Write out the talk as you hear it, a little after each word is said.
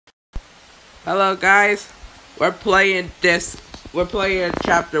Hello guys, we're playing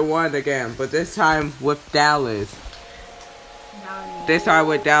chapter 1 again, but this time with Dallas.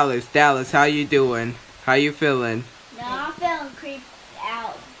 Dallas, how you doing? How you feeling? No, I'm feeling creeped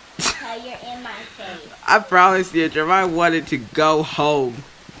out because you're in my face. I promise you, Jeremiah wanted to go home.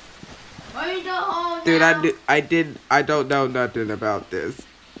 Why don't you go home Dude, now? I don't know nothing about this.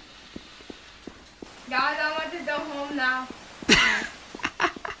 Guys, I want to go home now.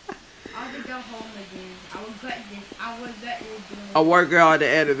 I want to go home again. I regret this. I regret doing this. I'm working on the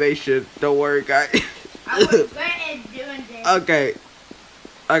animation. Don't worry, guys. I regret doing this.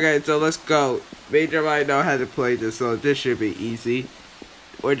 Okay, so let's go. Me and Jeremiah know how to play this, so this should be easy.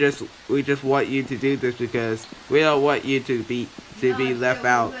 We just want you to do this because we don't want you to be left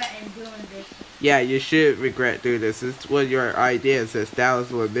out. Doing this. Yeah, you should regret doing this. This was your idea since Dallas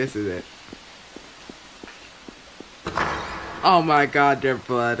was missing it. Oh my God, their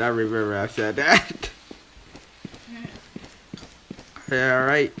blood! I remember I said that.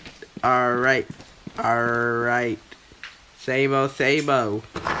 Alright. Same o.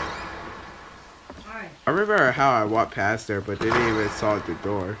 Alright. I remember how I walked past there, but didn't even saw the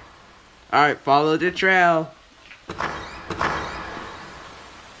door. Alright, follow the trail. Goodbye,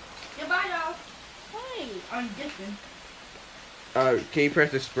 y'all. Hey, I'm different. Can you press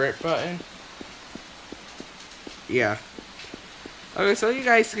the sprint button? Yeah. Okay, so you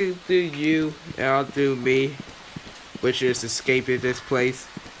guys can do you, and I'll do me, which is escaping this place.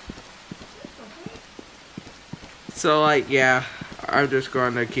 So, like, yeah, I'm just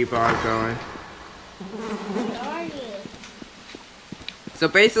going to keep on going. Where are you? So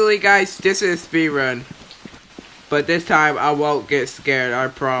basically, guys, this is speedrun. But this time, I won't get scared, I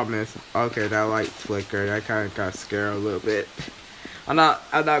promise. Okay, that light flickered. I kind of got scared a little bit. I'm not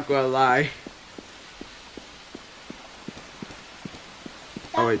gonna lie.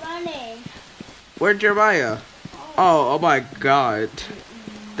 Stop running. Where's Jeremiah? Oh my God.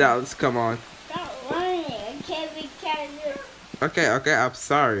 Dallas, come on. Stop running. I can't be carried. Okay, I'm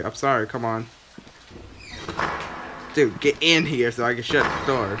sorry, come on. Dude, get in here so I can shut the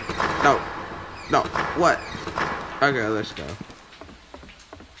door. No, what? Okay, let's go.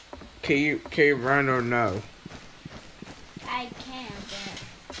 Can you run or no? I can,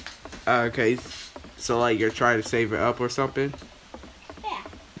 but Okay, so like you're trying to save it up or something? yeah.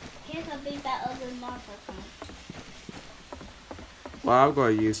 Can't beat that ugly monster. Well, I'm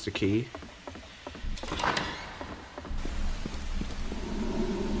going to use the key.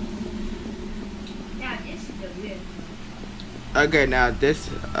 Now, this is the weird. Okay, now this,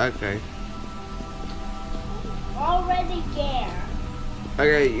 okay. Already there.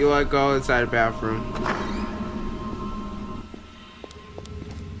 Okay, you want to go inside the bathroom?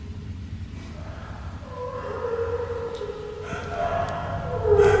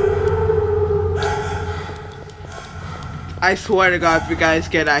 I swear to God, if you guys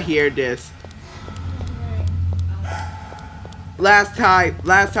cannot hear this. Last time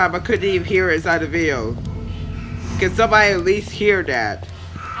I couldn't even hear it inside the video. Can somebody at least hear that?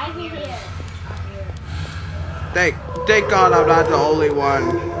 I can hear it. Thank God I'm not the only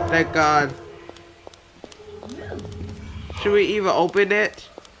one. Thank God. Should we even open it?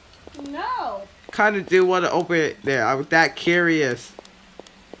 No. Kinda do want to open it there. I was that curious.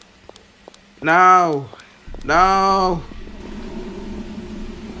 No.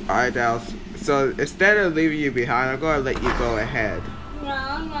 Alright, Dallas. So instead of leaving you behind, I'm gonna let you go ahead. No,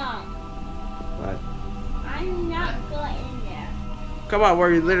 I'm not. What? I'm not going in there. Come on,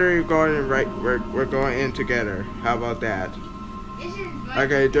 we're literally going in we're going in together. How about that? This is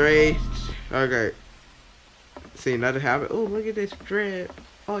Okay, 3. Okay. See, nothing happened. Oh, look at this drip.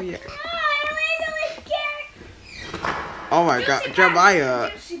 Oh yeah. No, I'm really scared. Oh my God,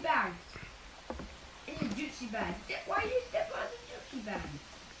 Jeremiah. Juicy bag. It's a juicy bag. Why you step on the juicy bag?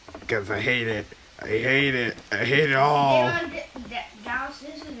 Because I hate it. I hate it all. Dallas,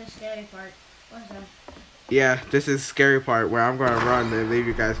 this is the scary part. What's that? Yeah, this is the scary part where I'm gonna run and leave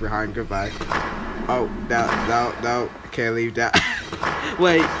you guys behind. Goodbye. Oh, no. Can't leave that.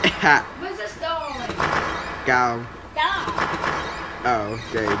 Wait. What's the stone? Got him. Stop. Oh,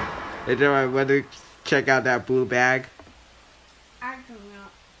 dang. Is there I want to check out that blue bag? I don't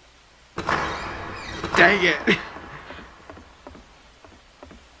know. Dang it.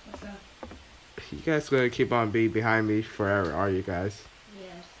 What's up? You guys gonna keep on being behind me forever, are you guys?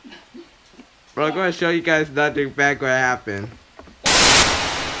 Yes. Well, I'm gonna show you guys nothing bad gonna happen.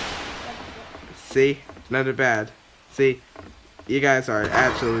 See? Nothing bad. See? You guys are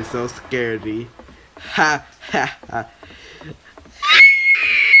absolutely so scaredy. Ha ha ha.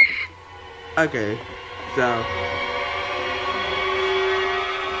 Okay, so.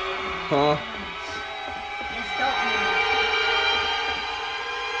 Huh?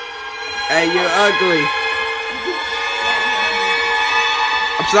 Hey, you ugly.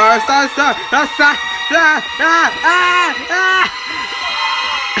 I'm sorry. I'm sorry.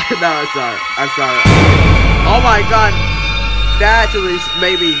 No, I'm sorry. Oh my god. That actually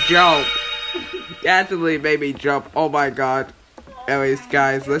made me jump. Oh my god. Anyways,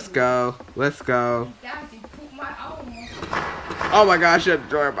 guys, let's go. Oh my gosh, I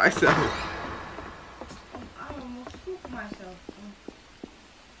enjoyed myself. I almost pooped myself.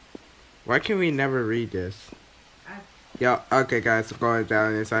 Why can we never read this? Yo, okay guys, we're going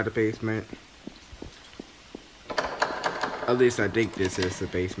down inside the basement. At least I think this is the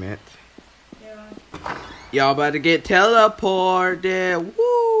basement. Yeah. Y'all about to get teleported.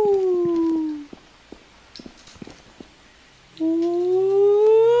 Woo!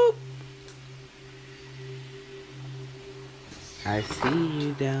 Woo! I see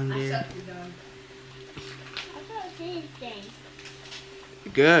you down I there. sucked it down. I can't see anything.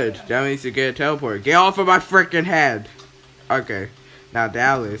 Good. That means you get teleported. Get off of my freaking head. Okay. Now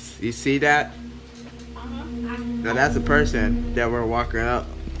Dallas, you see that? Now that's a person that we're walking up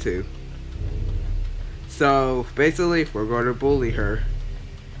to. So basically, we're going to bully her.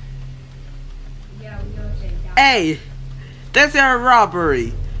 Yeah, we don't say down. Hey, this is a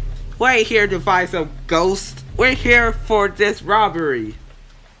robbery. We ain't here to find some ghost. We're here for this robbery.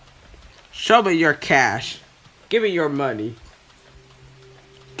 Show me your cash. Give me your money.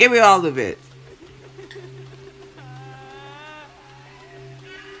 Give me all of it.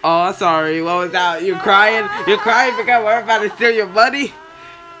 Oh, I'm sorry. What was that? You crying? You crying because we're about to steal your money?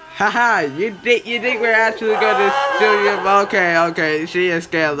 Haha, you think we're actually gonna steal your money? Okay. She is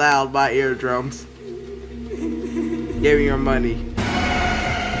getting loud. My eardrums. Give me your money.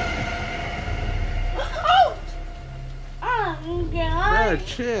 Oh, God. Bro,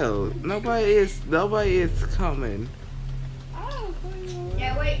 chill. Nobody is coming.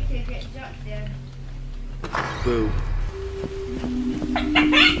 Yeah, wait till you get jumped there. Boo.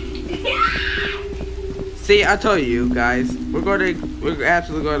 See, I told you guys, we're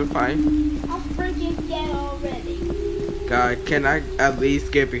actually going to find. I'm freaking dead already. God, can I at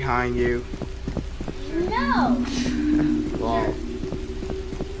least get behind you? No. Well,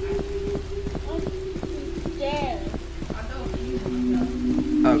 I'm dead. I don't use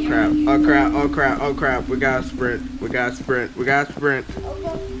oh crap. We gotta sprint.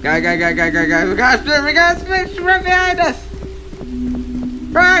 Okay. Guys, we gotta sprint right behind us.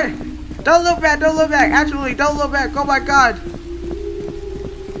 Right. Don't look back. Actually, don't look back. Oh my god.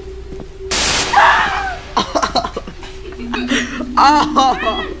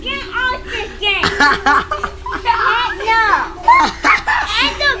 Oh. Get off this game. No.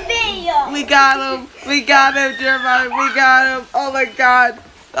 End the video. We got him, Jeremiah. We got him. Oh my god.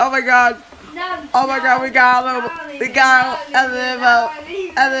 no. Oh my god, we got him. We got him.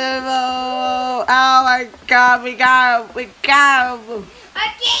 Oh my god, we got him.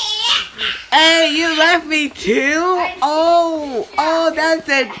 Hey, you left me too? Oh, that's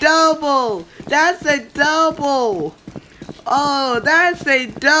a double. Oh,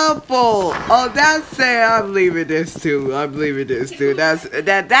 that's a, I'm leaving this too. That's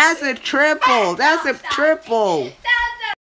a triple.